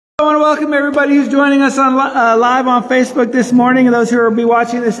I want to welcome everybody who's joining us on live on Facebook this morning, and those who will be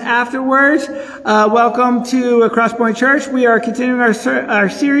watching this afterwards. Welcome to Crosspoint Church. We are continuing our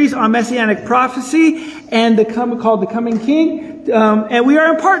series on Messianic prophecy and called The Coming King. And we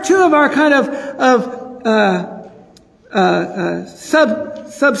are in part 2 of our kind of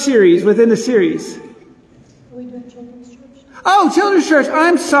sub-series within the series. Are we doing Children's Church? Oh, Children's Church.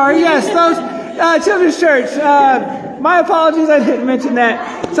 I'm sorry. Yes, those Children's Church. My apologies, I didn't mention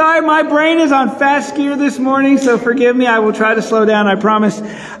that. Sorry, my brain is on fast gear this morning, so forgive me. I will try to slow down, I promise.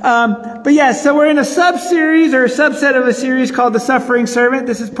 But yes, so we're in a sub-series or a subset of a series called The Suffering Servant.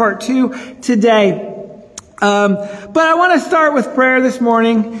 This is part 2 today. But I want to start with prayer this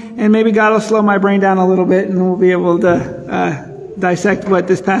morning, and maybe God will slow my brain down a little bit, and we'll be able to dissect what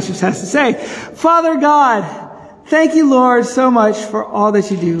this passage has to say. Father God, thank you, Lord, so much for all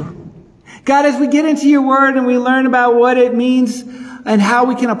that you do. God, as we get into your word and we learn about what it means and how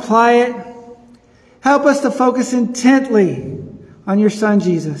we can apply it, help us to focus intently on your Son,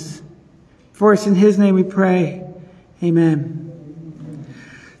 Jesus. For it's in his name we pray. Amen.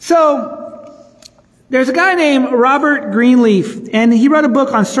 So, there's a guy named Robert Greenleaf, and he wrote a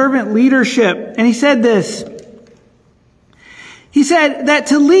book on servant leadership, and he said this. He said that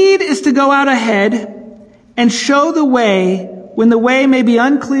to lead is to go out ahead and show the way when the way may be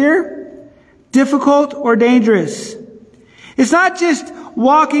unclear, difficult, or dangerous. It's not just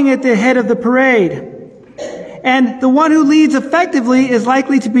walking at the head of the parade. And the one who leads effectively is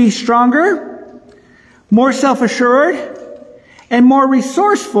likely to be stronger, more self-assured, and more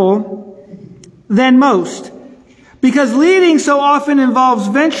resourceful than most. Because leading so often involves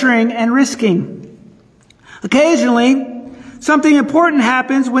venturing and risking. Occasionally, something important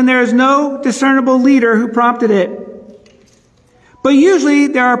happens when there is no discernible leader who prompted it. But usually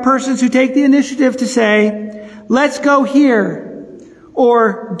there are persons who take the initiative to say, let's go here,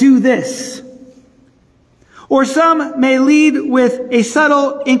 or do this. Or some may lead with a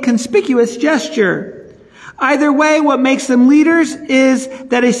subtle, inconspicuous gesture. Either way, what makes them leaders is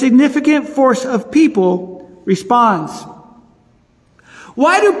that a significant force of people responds.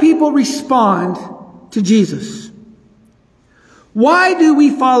 Why do people respond to Jesus? Why do we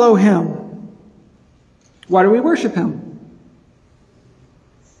follow him? Why do we worship him?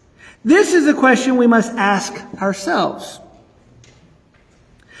 This is a question we must ask ourselves.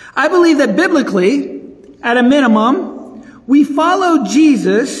 I believe that biblically, at a minimum, we follow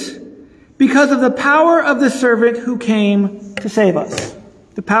Jesus because of the power of the servant who came to save us.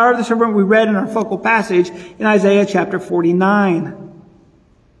 The power of the servant we read in our focal passage in Isaiah chapter 49.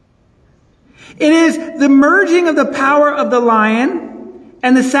 It is the merging of the power of the lion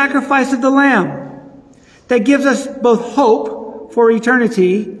and the sacrifice of the lamb that gives us both hope for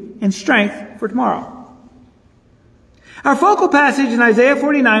eternity and strength for tomorrow. Our focal passage in Isaiah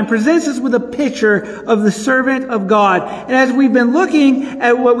 49 presents us with a picture of the servant of God. And as we've been looking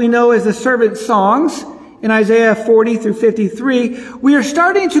at what we know as the servant songs in Isaiah 40 through 53, we are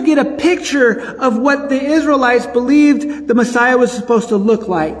starting to get a picture of what the Israelites believed the Messiah was supposed to look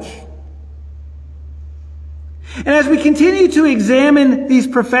like. And as we continue to examine these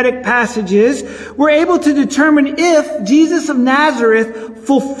prophetic passages, we're able to determine if Jesus of Nazareth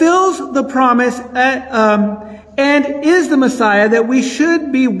fulfills the promise and is the Messiah that we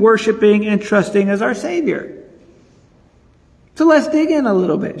should be worshiping and trusting as our Savior. So let's dig in a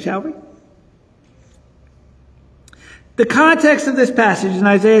little bit, shall we? The context of this passage in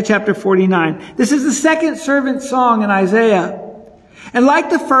Isaiah chapter 49. This is the second servant song in Isaiah. And like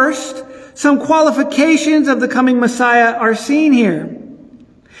the first, some qualifications of the coming Messiah are seen here.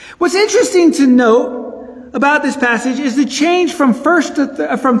 What's interesting to note about this passage is the change from third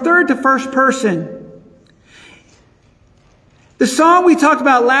to first person. The song we talked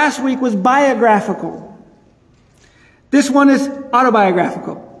about last week was biographical. This one is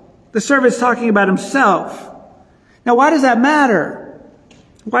autobiographical. The servant's talking about himself. Now, why does that matter?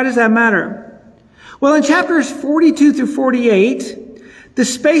 Why does that matter? Well, in chapters 42 through 48, the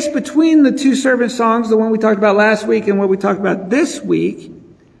space between the two servant songs, the one we talked about last week and what we talked about this week,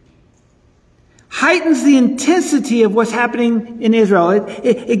 heightens the intensity of what's happening in Israel.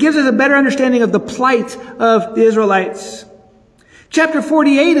 It gives us a better understanding of the plight of the Israelites. Chapter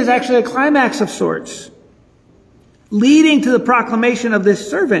 48 is actually a climax of sorts, leading to the proclamation of this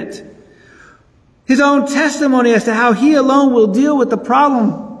servant. His own testimony as to how he alone will deal with the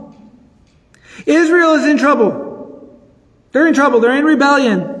problem. Israel is in trouble. They're in trouble. They're in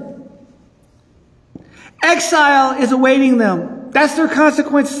rebellion. Exile is awaiting them. That's their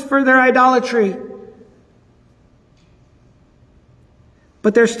consequence for their idolatry.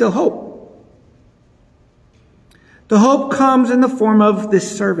 But there's still hope. The hope comes in the form of this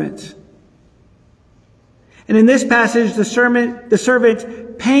servant. And in this passage, the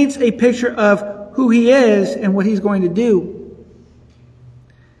servant paints a picture of who he is and what he's going to do.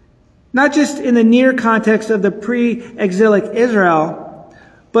 Not just in the near context of the pre-exilic Israel,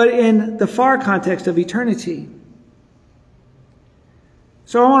 but in the far context of eternity.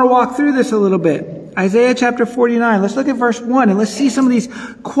 So I want to walk through this a little bit. Isaiah chapter 49. Let's look at verse 1 and let's see some of these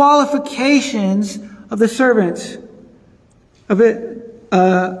qualifications of the servant of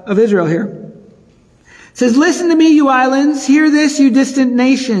Israel here. It says, "Listen to me, you islands. Hear this, you distant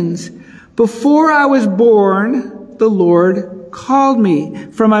nations. Before I was born, the Lord called me.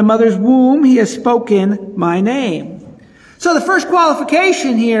 From my mother's womb, he has spoken my name." So the first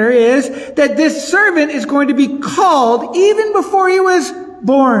qualification here is that this servant is going to be called even before he was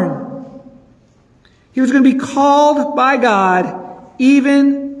born. He was going to be called by God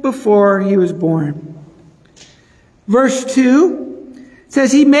even before he was born. Verse 2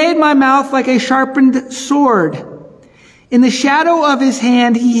 says, "He made my mouth like a sharpened sword. In the shadow of his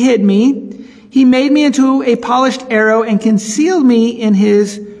hand he hid me. He made me into a polished arrow and concealed me in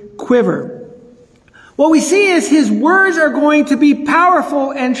his quiver." What we see is his words are going to be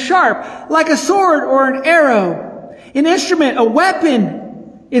powerful and sharp, like a sword or an arrow, an instrument, a weapon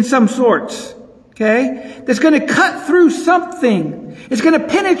in some sorts, okay? That's going to cut through something. It's going to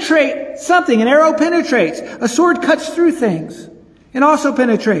penetrate something. An arrow penetrates. A sword cuts through things and also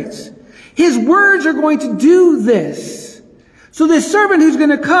penetrates. His words are going to do this. So this servant who's going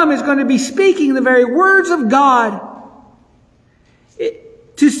to come is going to be speaking the very words of God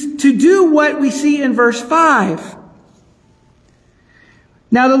to do what we see in verse 5.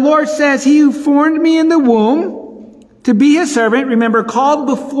 Now the Lord says, "He who formed me in the womb to be his servant," remember, called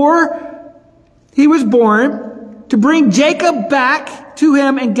before he was born, "to bring Jacob back to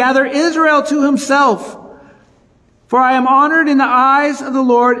him and gather Israel to himself. For I am honored in the eyes of the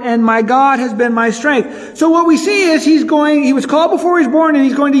Lord, and my God has been my strength." So what we see is he was called before he was born, and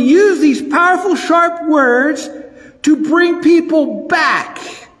he's going to use these powerful, sharp words to bring people back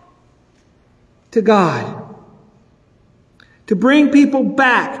to God. To bring people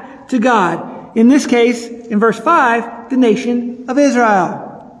back to God. In this case, in verse 5, the nation of Israel.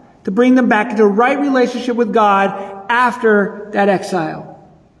 To bring them back into a right relationship with God after that exile.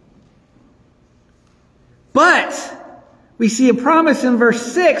 But we see a promise in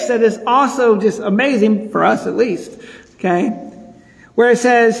verse 6 that is also just amazing, for us at least, okay? Where it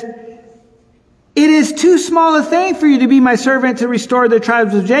says, "It is too small a thing for you to be my servant to restore the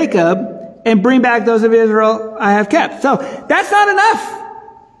tribes of Jacob and bring back those of Israel I have kept." So that's not enough.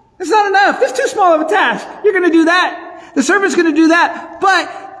 That's not enough. That's too small of a task. You're going to do that. The servant's going to do that. But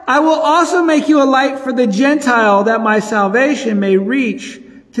I will also make you a light for the Gentile, that my salvation may reach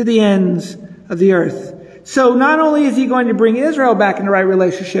to the ends of the earth. So not only is he going to bring Israel back in the right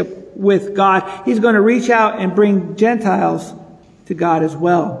relationship with God, he's going to reach out and bring Gentiles to God as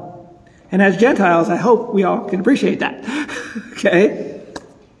well. And as Gentiles, I hope we all can appreciate that. Okay?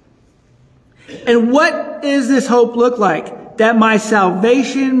 And what does this hope look like? That my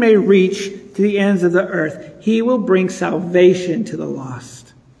salvation may reach to the ends of the earth. He will bring salvation to the lost.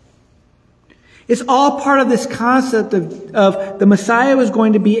 It's all part of this concept of the Messiah was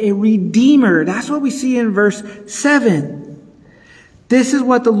going to be a redeemer. That's what we see in verse 7. This is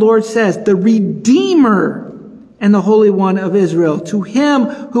what the Lord says, "The Redeemer and the Holy One of Israel, to him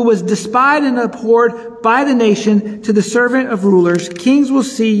who was despised and abhorred by the nation, to the servant of rulers. Kings will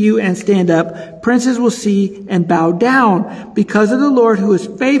see you and stand up. Princes will see and bow down because of the Lord who is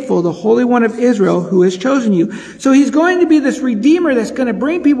faithful, the Holy One of Israel who has chosen you." So he's going to be this Redeemer that's going to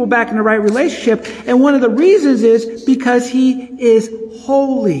bring people back in the right relationship. And one of the reasons is because he is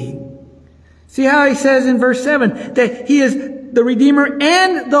holy. See how he says in verse 7 that he is the Redeemer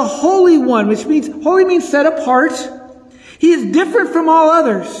and the Holy One, which means, holy means set apart. He is different from all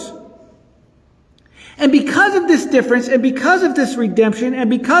others. And because of this difference, and because of this redemption, and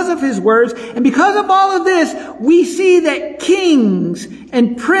because of his words, and because of all of this, we see that kings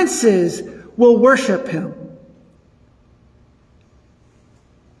and princes will worship him.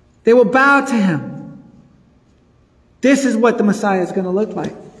 They will bow to him. This is what the Messiah is going to look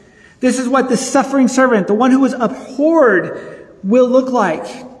like. This is what the suffering servant, the one who was abhorred, will look like.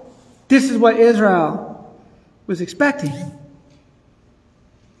 This is what Israel was expecting.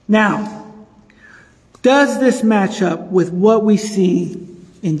 Now, does this match up with what we see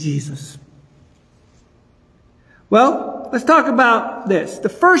in Jesus? Well, let's talk about this. The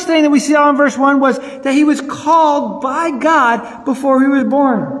first thing that we see in verse 1 was that he was called by God before he was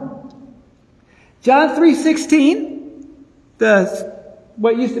born. John 3:16,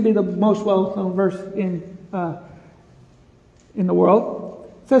 what used to be the most well-known verse in in the world.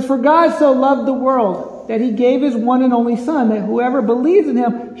 It says, "For God so loved the world that he gave his one and only Son, that whoever believes in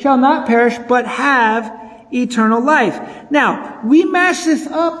him shall not perish, but have eternal life." Now, we match this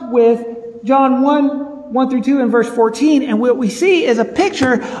up with John 1 through 2 and verse 14, and what we see is a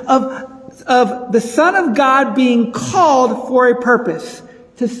picture of the Son of God being called for a purpose,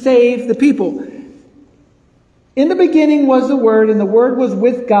 to save the people. "In the beginning was the Word, and the Word was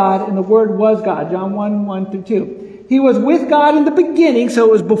with God, and the Word was God." John 1 through 2. He was with God in the beginning, so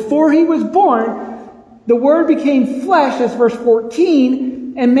it was before he was born. The Word became flesh, that's verse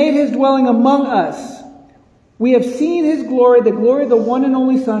 14, and made his dwelling among us. "We have seen his glory, the glory of the one and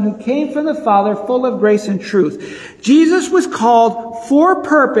only Son, who came from the Father, full of grace and truth." Jesus was called for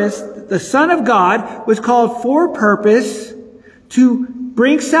purpose. The Son of God was called for purpose to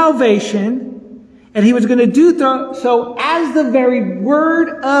bring salvation, and he was going to do so as the very Word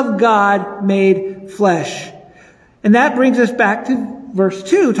of God made flesh. And that brings us back to verse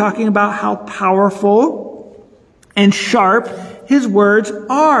 2, talking about how powerful and sharp his words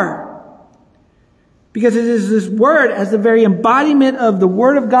are. Because it is this word, as the very embodiment of the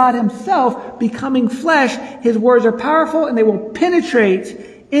Word of God himself becoming flesh, his words are powerful and they will penetrate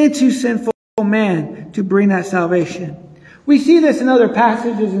into sinful man to bring that salvation. We see this in other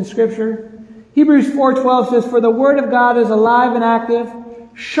passages in Scripture. Hebrews 4:12 says, "For the Word of God is alive and active,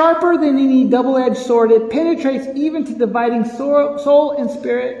 sharper than any double-edged sword. It penetrates even to dividing soul and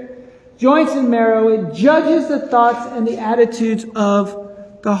spirit, joints and marrow. It judges the thoughts and the attitudes of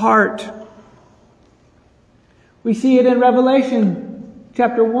the heart." We see it in Revelation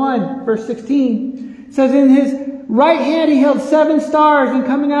chapter 1, verse 16. It says, "In his right hand he held 7 stars, and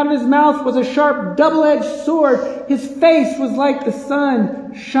coming out of his mouth was a sharp double-edged sword. His face was like the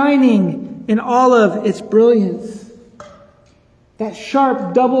sun, shining in all of its brilliance." That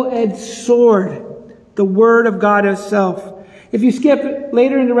sharp double-edged sword, the Word of God itself. If you skip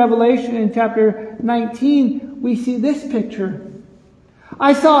later into Revelation in chapter 19, we see this picture.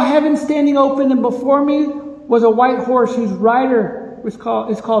 "I saw heaven standing open, and before me was a white horse whose rider is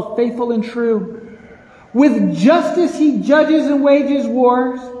called Faithful and True. With justice he judges and wages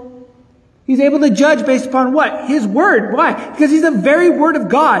wars." He's able to judge based upon what? His Word. Why? Because he's the very Word of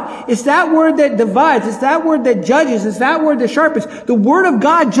God. It's that Word that divides. It's that Word that judges. It's that Word that sharpens. The Word of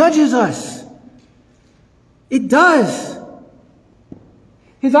God judges us. It does.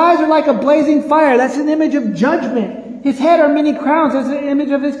 His eyes are like a blazing fire. That's an image of judgment. His head are many crowns. That's an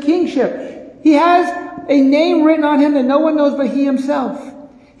image of his kingship. He has a name written on him that no one knows but he himself.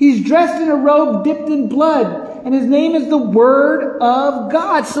 He's dressed in a robe dipped in blood, and his name is the Word of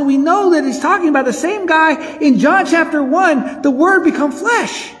God. So we know that he's talking about the same guy in John chapter 1, the Word become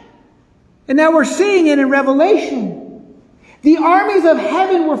flesh. And now we're seeing it in Revelation. The armies of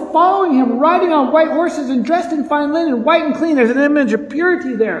heaven were following him, riding on white horses and dressed in fine linen, white and clean. There's an image of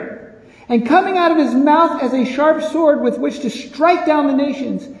purity there. And coming out of his mouth as a sharp sword with which to strike down the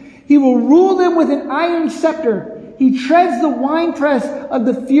nations. He will rule them with an iron scepter. He treads the winepress of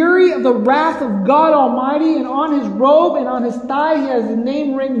the fury of the wrath of God Almighty, and on his robe and on his thigh he has the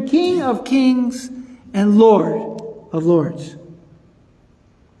name written, King of Kings and Lord of Lords.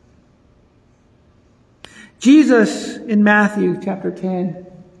 Jesus in Matthew chapter 10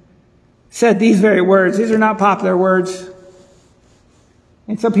 said these very words. These are not popular words.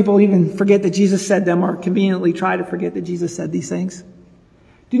 And some people even forget that Jesus said them, or conveniently try to forget that Jesus said these things.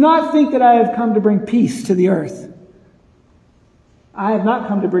 "Do not think that I have come to bring peace to the earth. I have not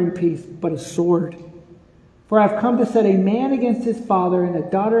come to bring peace, but a sword. For I have come to set a man against his father, and a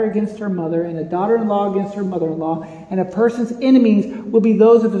daughter against her mother, and a daughter-in-law against her mother-in-law, and a person's enemies will be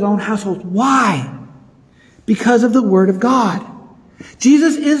those of his own household." Why? Because of the Word of God.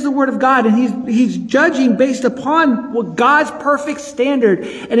 Jesus is the Word of God, and he's judging based upon God's perfect standard.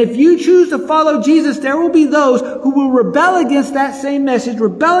 And if you choose to follow Jesus, there will be those who will rebel against that same message,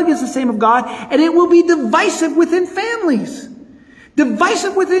 rebel against the same of God, and it will be divisive within families,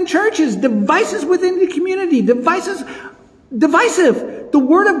 divisive within churches, divisive within the community, divisive. The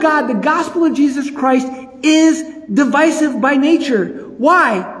Word of God, the gospel of Jesus Christ, is divisive by nature.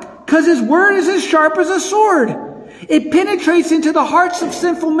 Why? Because his Word is as sharp as a sword. It penetrates into the hearts of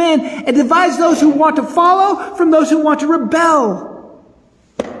sinful men and divides those who want to follow from those who want to rebel.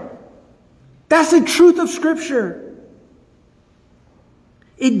 That's the truth of Scripture.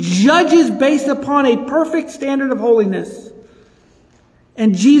 It judges based upon a perfect standard of holiness.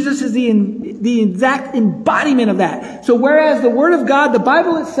 And Jesus is the exact embodiment of that. So whereas the Word of God, the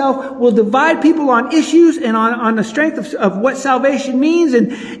Bible itself, will divide people on issues and on the strength of what salvation means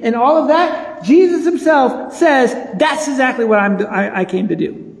and all of that, Jesus himself says, that's exactly what I came to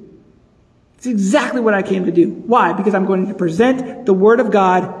do. It's exactly what I came to do. Why? Because I'm going to present the Word of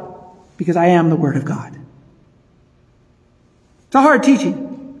God, because I am the Word of God. It's a hard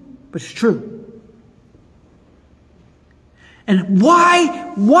teaching, but it's true. And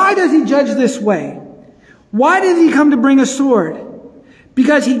why does he judge this way? Why did he come to bring a sword?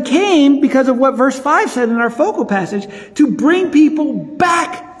 Because he came because of what verse 5 said in our focal passage, to bring people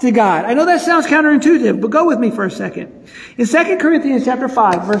back to God. I know that sounds counterintuitive, but go with me for a second. In 2 Corinthians chapter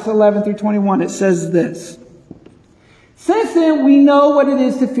 5, verse 11 through 21, it says this. Since then we know what it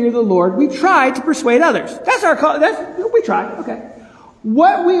is to fear the Lord, we try to persuade others. That's our call. We try. Okay.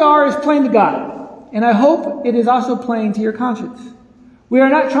 What we are is plain to God, and I hope it is also plain to your conscience. We are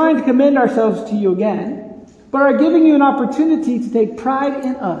not trying to commend ourselves to you again, but are giving you an opportunity to take pride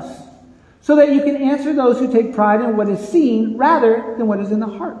in us, so that you can answer those who take pride in what is seen rather than what is in the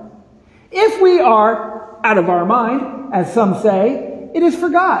heart. If we are out of our mind, as some say, it is for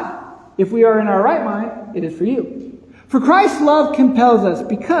God. If we are in our right mind, it is for you. For Christ's love compels us,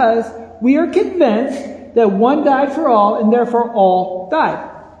 because we are convinced that one died for all, and therefore all died.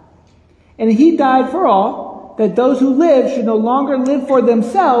 And he died for all, that those who live should no longer live for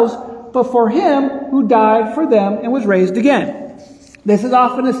themselves, but for him who died for them and was raised again. This is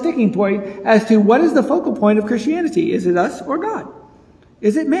often a sticking point as to what is the focal point of Christianity. Is it us or God?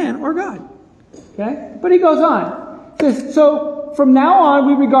 Is it man or God? Okay? But he goes on. He says, so from now on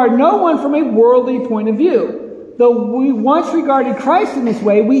we regard no one from a worldly point of view. Though we once regarded Christ in this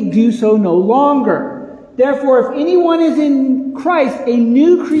way, we do so no longer. Therefore, if anyone is in Christ, a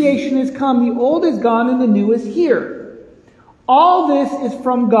new creation has come. The old is gone and the new is here. All this is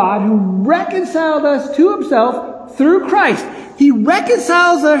from God, who reconciled us to himself through Christ. He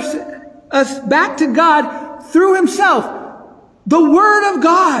reconciles us back to God through himself. The Word of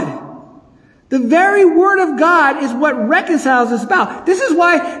God. The very Word of God is what reconciles us about. This is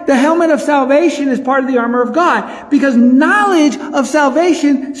why the helmet of salvation is part of the armor of God. Because knowledge of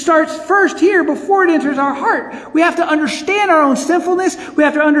salvation starts first here before it enters our heart. We have to understand our own sinfulness. We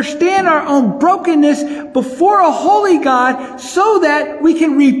have to understand our own brokenness before a holy God, so that we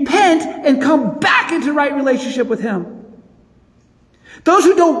can repent and come back into right relationship with him. Those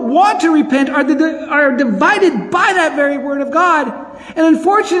who don't want to repent are divided by that very Word of God. And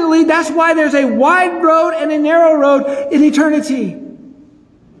unfortunately, that's why there's a wide road and a narrow road in eternity.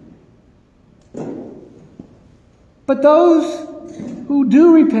 But those who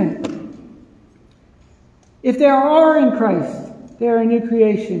do repent, if they are in Christ, they are a new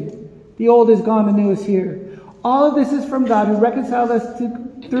creation. The old is gone, the new is here. All of this is from God, who reconciled us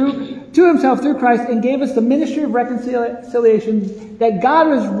to himself through Christ and gave us the ministry of reconciliation, that God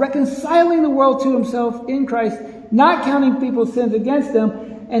was reconciling the world to himself in Christ, not counting people's sins against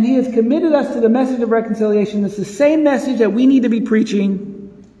them, and he has committed us to the message of reconciliation. It's the same message that we need to be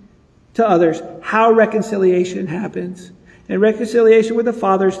preaching to others, how reconciliation happens. And reconciliation with the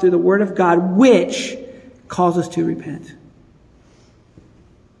Father is through the Word of God, which calls us to repent.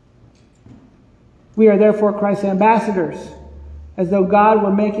 We are therefore Christ's ambassadors, as though God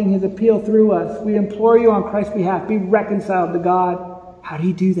were making his appeal through us. We implore you on Christ's behalf, be reconciled to God. How did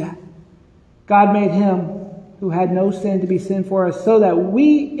he do that? God made him who had no sin to be sin for us, so that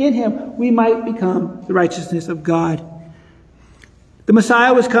in him we might become the righteousness of God. The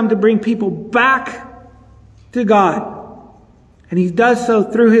Messiah was come to bring people back to God. And he does so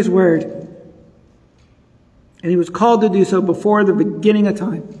through his word. And he was called to do so before the beginning of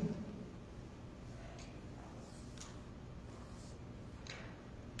time.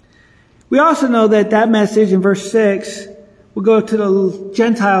 We also know that message in verse 6 will go to the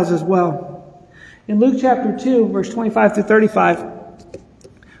Gentiles as well. In Luke chapter 2, verse 25 through 35,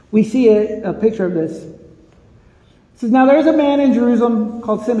 we see a picture of this. It says, now there is a man in Jerusalem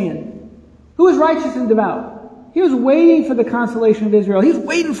called Simeon, who was righteous and devout. He was waiting for the consolation of Israel. He was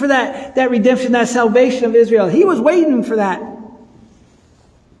waiting for that redemption, that salvation of Israel. He was waiting for that.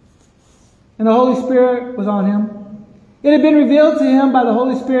 And the Holy Spirit was on him. It had been revealed to him by the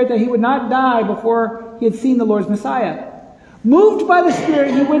Holy Spirit that he would not die before he had seen the Lord's Messiah. Moved by the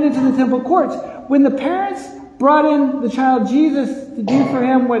Spirit, he went into the temple courts. When the parents brought in the child Jesus to do for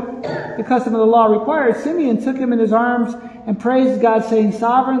him what the custom of the law required, Simeon took him in his arms and praised God, saying,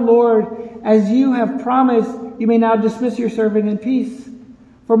 Sovereign Lord, as you have promised, you may now dismiss your servant in peace.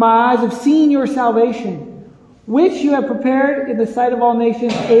 For my eyes have seen your salvation, which you have prepared in the sight of all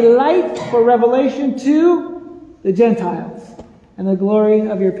nations, a light for revelation to the Gentiles, and the glory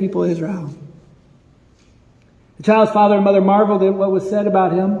of your people Israel. The child's father and mother marveled at what was said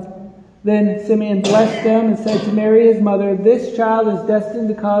about him. Then Simeon blessed them and said to Mary his mother, this child is destined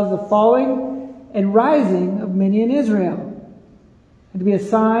to cause the falling and rising of many in Israel, and to be a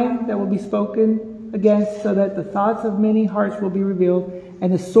sign that will be spoken against, so that the thoughts of many hearts will be revealed,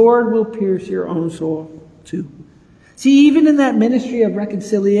 and the sword will pierce your own soul too. See, even in that ministry of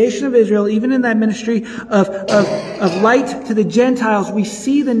reconciliation of Israel, even in that ministry of light to the Gentiles, we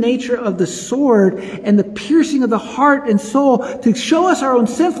see the nature of the sword and the piercing of the heart and soul to show us our own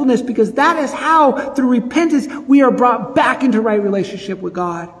sinfulness, because that is how, through repentance, we are brought back into right relationship with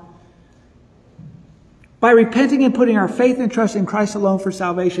God. By repenting and putting our faith and trust in Christ alone for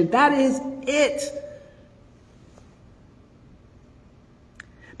salvation. That is it.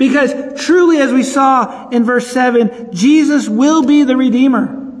 Because truly, as we saw in verse 7, Jesus will be the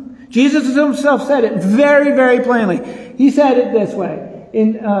Redeemer. Jesus himself said it very, very plainly. He said it this way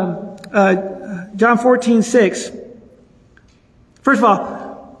in John 14:6. First of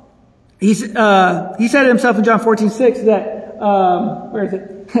all, he said it himself in John 14:6 that, where is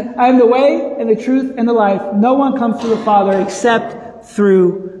it? I am the way and the truth and the life. No one comes to the Father except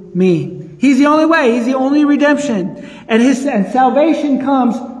through me. He's the only way. He's the only redemption. And salvation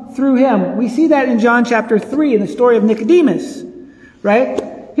comes through him. We see that in John chapter 3 in the story of Nicodemus. Right?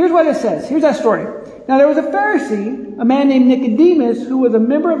 Here's what it says. Here's that story. Now there was a Pharisee, a man named Nicodemus, who was a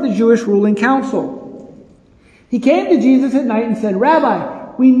member of the Jewish ruling council. He came to Jesus at night and said,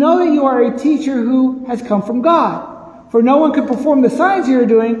 Rabbi, we know that you are a teacher who has come from God. For no one could perform the signs you are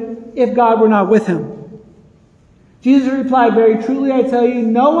doing if God were not with him. Jesus replied, very truly I tell you,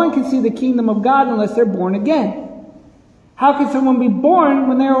 no one can see the kingdom of God unless they're born again. How can someone be born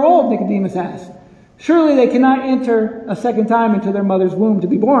when they are old? Nicodemus asked. Surely they cannot enter a second time into their mother's womb to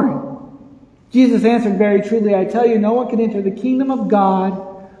be born. Jesus answered, very truly I tell you, no one can enter the kingdom of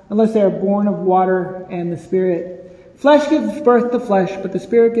God unless they are born of water and the Spirit. Flesh gives birth to flesh, but the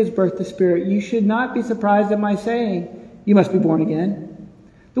Spirit gives birth to spirit. You should not be surprised at my saying, you must be born again.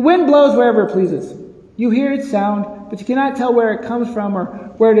 The wind blows wherever it pleases. You hear its sound, but you cannot tell where it comes from or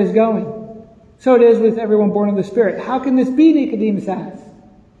where it is going. So it is with everyone born of the Spirit. How can this be? Nicodemus asked.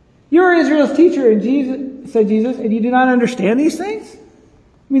 You are Israel's teacher, said Jesus, and you do not understand these things?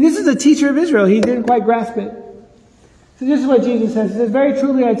 I mean, this is a teacher of Israel. He didn't quite grasp it. So this is what Jesus says. He says, very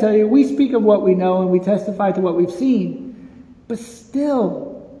truly I tell you, we speak of what we know and we testify to what we've seen. But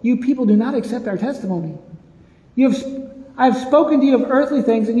still, you people do not accept our testimony. I have spoken to you of earthly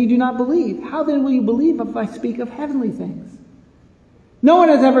things and you do not believe. How then will you believe if I speak of heavenly things? No one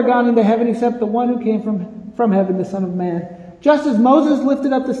has ever gone into heaven except the one who came from heaven, the Son of Man. Just as Moses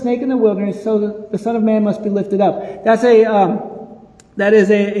lifted up the snake in the wilderness, so the Son of Man must be lifted up. That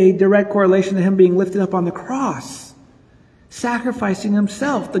is a direct correlation to him being lifted up on the cross, sacrificing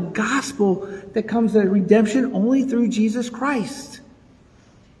himself. The gospel that comes to redemption only through Jesus Christ.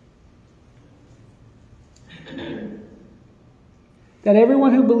 That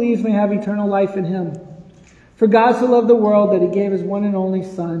everyone who believes may have eternal life in him. For God so loved the world that he gave his one and only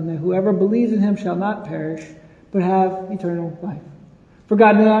Son, that whoever believes in him shall not perish, but have eternal life. For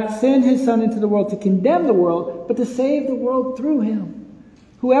God did not send his Son into the world to condemn the world, but to save the world through him.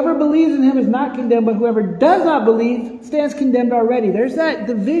 Whoever believes in him is not condemned, but whoever does not believe stands condemned already. There's that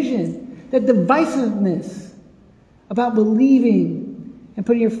division, that divisiveness about believing and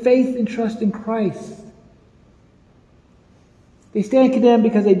putting your faith and trust in Christ. They stand condemned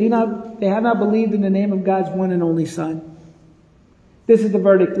because they have not believed in the name of God's one and only Son. This is the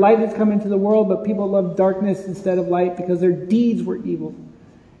verdict. Light has come into the world, but people love darkness instead of light because their deeds were evil.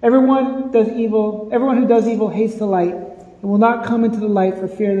 Everyone who does evil hates the light and will not come into the light for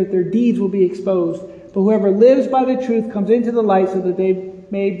fear that their deeds will be exposed. But whoever lives by the truth comes into the light so that they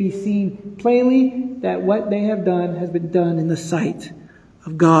may be seen plainly that what they have done has been done in the sight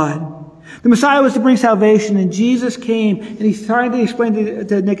of God. The Messiah was to bring salvation, and Jesus came, and he's trying to explain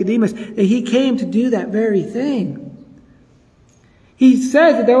to Nicodemus that he came to do that very thing. He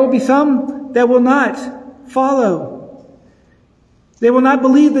says that there will be some that will not follow. They will not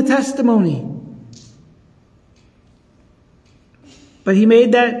believe the testimony. But he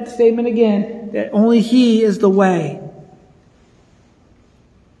made that statement again, that only he is the way.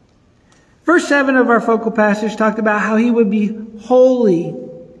 Verse 7 of our focal passage talked about how he would be holy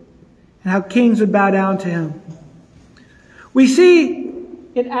and how kings would bow down to him. We see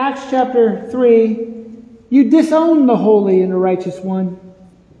in Acts chapter 3, you disown the holy and the righteous one.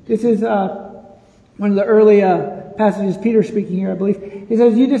 This is one of the early passages, Peter speaking here, I believe. He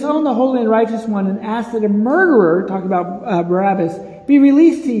says, you disown the holy and righteous one and ask that a murderer, talking about Barabbas, be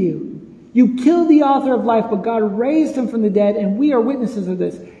released to you. You killed the author of life, but God raised him from the dead, and we are witnesses of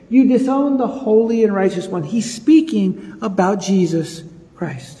this. You disown the holy and righteous one. He's speaking about Jesus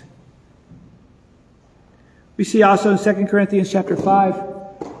Christ. We see also in 2 Corinthians chapter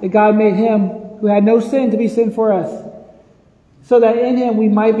 5 that God made him who had no sin to be sin for us, so that in him we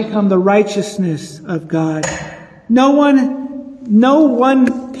might become the righteousness of God. No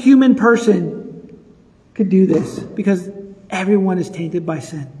one human person could do this because everyone is tainted by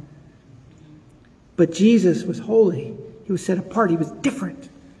sin. But Jesus was holy. He was set apart. He was different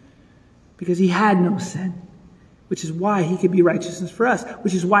because he had no sin, which is why he could be righteousness for us,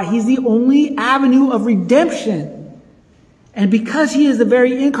 which is why he's the only avenue of redemption. And because he is the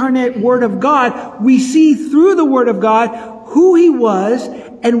very incarnate Word of God, we see through the Word of God who he was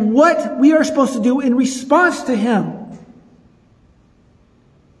and what we are supposed to do in response to him.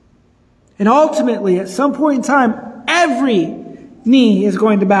 And ultimately, at some point in time, every knee is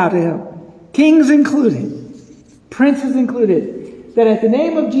going to bow to him. Kings included, princes included. That at the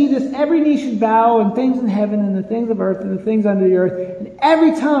name of Jesus, every knee should bow, and things in heaven and the things of earth and the things under the earth. And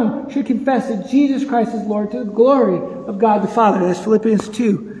every tongue should confess that Jesus Christ is Lord, to the glory of God the Father. That's Philippians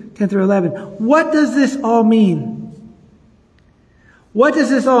 2, 10 through 11. What does this all mean? What does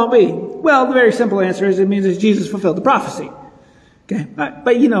this all mean? Well, the very simple answer is it means that Jesus fulfilled the prophecy. Okay, but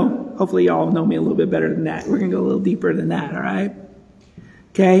hopefully you all know me a little bit better than that. We're going to go a little deeper than that, all right?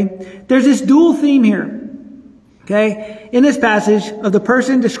 Okay, there's this dual theme here. Okay, in this passage of the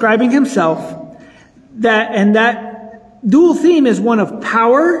person describing himself, that dual theme is one of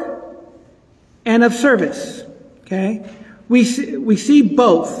power and of service. Okay, we see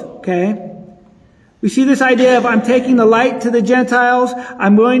both. Okay, we see this idea of I'm taking the light to the Gentiles.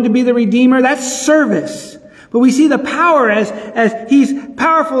 I'm going to be the Redeemer. That's service. But we see the power as he's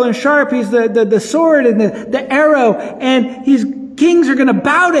powerful and sharp. He's the sword and the arrow, and kings are going to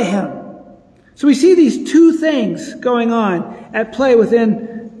bow to him. So we see these two things going on at play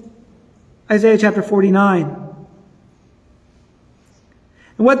within Isaiah chapter 49.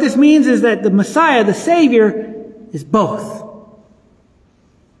 And what this means is that the Messiah, the Savior, is both.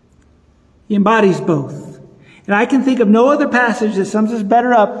 He embodies both. And I can think of no other passage that sums this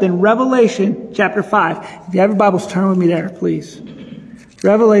better up than Revelation chapter 5. If you have your Bibles, turn with me there, please.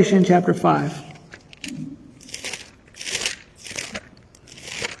 Revelation chapter 5.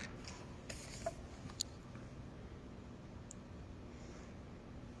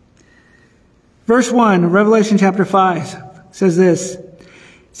 Verse 1 of Revelation chapter 5 says this. It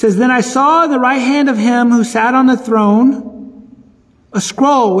says, Then I saw in the right hand of him who sat on the throne a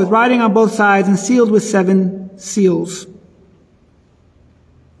scroll with writing on both sides and sealed with 7 seals.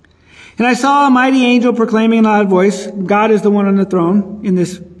 And I saw a mighty angel proclaiming in a loud voice. God is the one on the throne in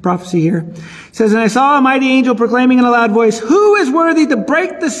this prophecy here. It says, And I saw a mighty angel proclaiming in a loud voice, Who is worthy to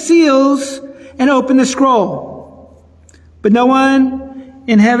break the seals and open the scroll? But no one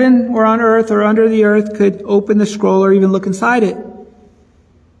in heaven or on earth or under the earth could open the scroll or even look inside it.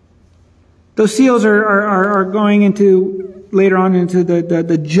 Those seals are going into, later on, into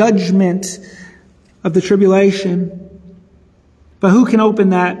the judgment of the tribulation. But who can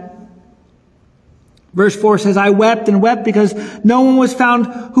open that? Verse 4 says, I wept and wept because no one was found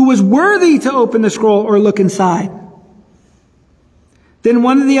who was worthy to open the scroll or look inside. Then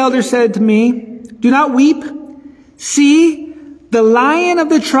one of the elders said to me, Do not weep. See, the Lion of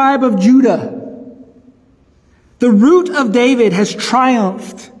the tribe of Judah, the Root of David, has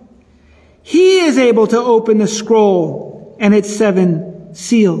triumphed. He is able to open the scroll and its 7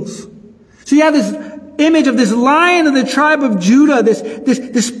 seals. So you have this image of this Lion of the tribe of Judah,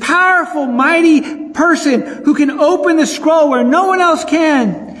 this powerful, mighty person who can open the scroll where no one else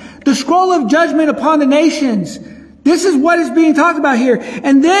can. The scroll of judgment upon the nations. This is what is being talked about here.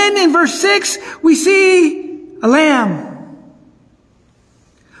 And then in verse 6, we see a lamb,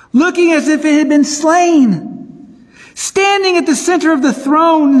 looking as if it had been slain, standing at the center of the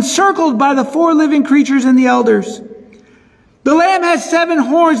throne, encircled by the 4 living creatures and the elders. The Lamb has 7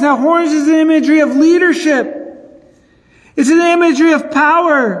 horns. Now, horns is an imagery of leadership. It's an imagery of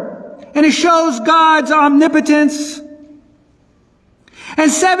power. And it shows God's omnipotence.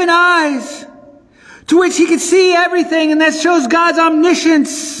 And 7 eyes, to which he could see everything, and that shows God's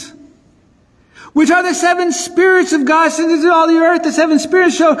omniscience. Which are the 7 spirits of God sent into all the earth. The 7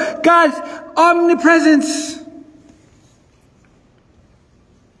 spirits show God's omnipresence.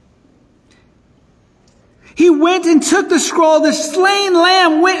 He went and took the scroll. The slain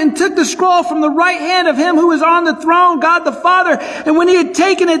lamb went and took the scroll from the right hand of him who was on the throne, God the Father. And when he had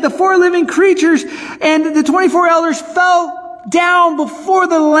taken it, the 4 living creatures and the 24 elders fell down before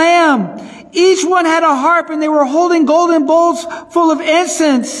the Lamb. Each one had a harp, and they were holding golden bowls full of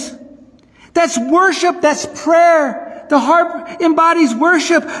incense. That's worship. That's prayer. The harp embodies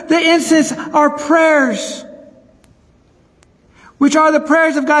worship. The incense are prayers, which are the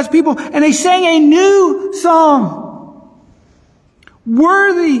prayers of God's people. And they sang a new song.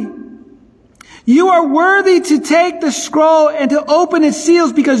 Worthy You are worthy to take the scroll and to open its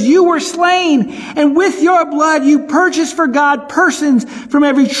seals because you were slain, and with your blood you purchased for God persons from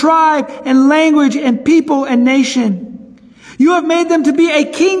every tribe and language and people and nation. You have made them to be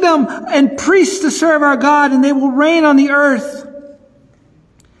a kingdom and priests to serve our God, and they will reign on the earth.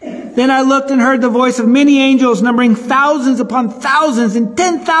 Then I looked and heard the voice of many angels, numbering thousands upon thousands and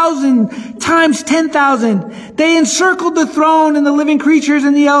 10,000 times 10,000. They encircled the throne and the living creatures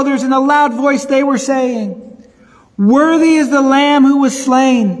and the elders. In a loud voice they were saying, "Worthy is the Lamb who was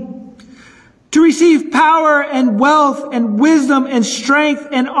slain to receive power and wealth and wisdom and strength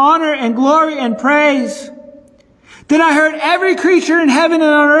and honor and glory and praise." Then I heard every creature in heaven and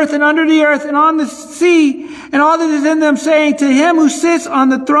on earth and under the earth and on the sea and all that is in them saying, "To him who sits on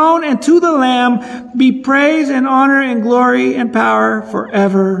the throne and to the Lamb be praise and honor and glory and power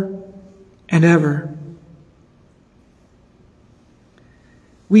forever and ever."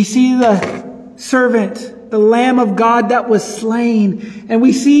 We see the servant, the Lamb of God that was slain. And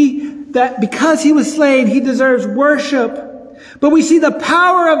we see that because he was slain, he deserves worship. But we see the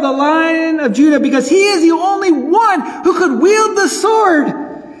power of the Lion of Judah because he is the only one who could wield the sword.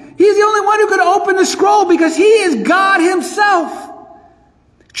 He is the only one who could open the scroll because he is God himself.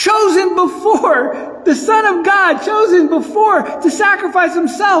 Chosen before, the Son of God, chosen before to sacrifice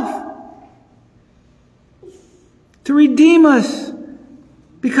himself. To redeem us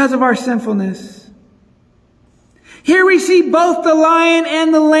because of our sinfulness. Here we see both the lion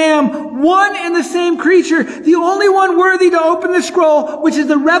and the lamb, one and the same creature, the only one worthy to open the scroll, which is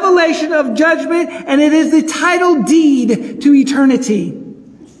the revelation of judgment, and it is the title deed to eternity.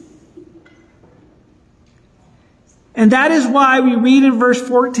 And that is why we read in verse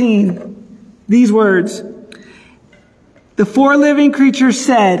 14 these words. The four living creatures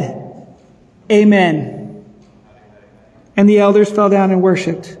said, "Amen." And the elders fell down and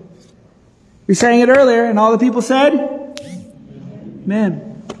worshipped. We sang it earlier, and all the people said,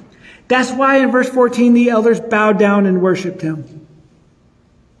 "Amen." That's why in verse 14 the elders bowed down and worshipped him.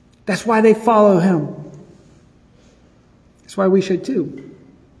 That's why they follow him. That's why we should too.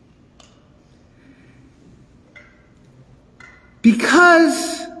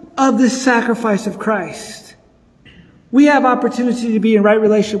 Because of this sacrifice of Christ, we have opportunity to be in right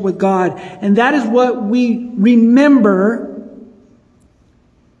relationship with God. And that is what we remember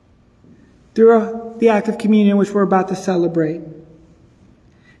through the act of communion, which we're about to celebrate.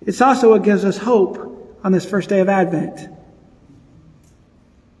 It's also what gives us hope on this first day of Advent.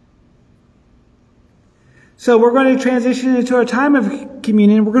 So we're going to transition into our time of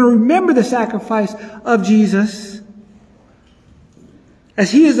communion. We're going to remember the sacrifice of Jesus,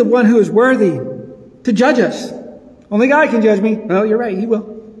 as he is the one who is worthy to judge us. Only God can judge me. Well, you're right, he will.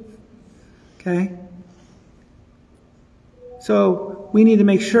 Okay? So we need to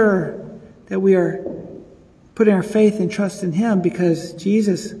make sure that we are putting our faith and trust in him because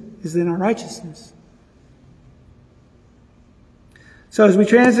Jesus is in our righteousness. So as we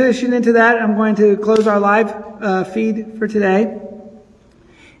transition into that, I'm going to close our live feed for today.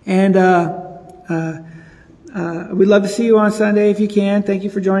 And we'd love to see you on Sunday if you can. Thank you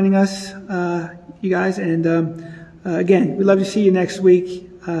for joining us, you guys. And again, we'd love to see you next week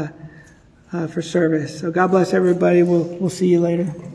for service. So God bless everybody. We'll see you later.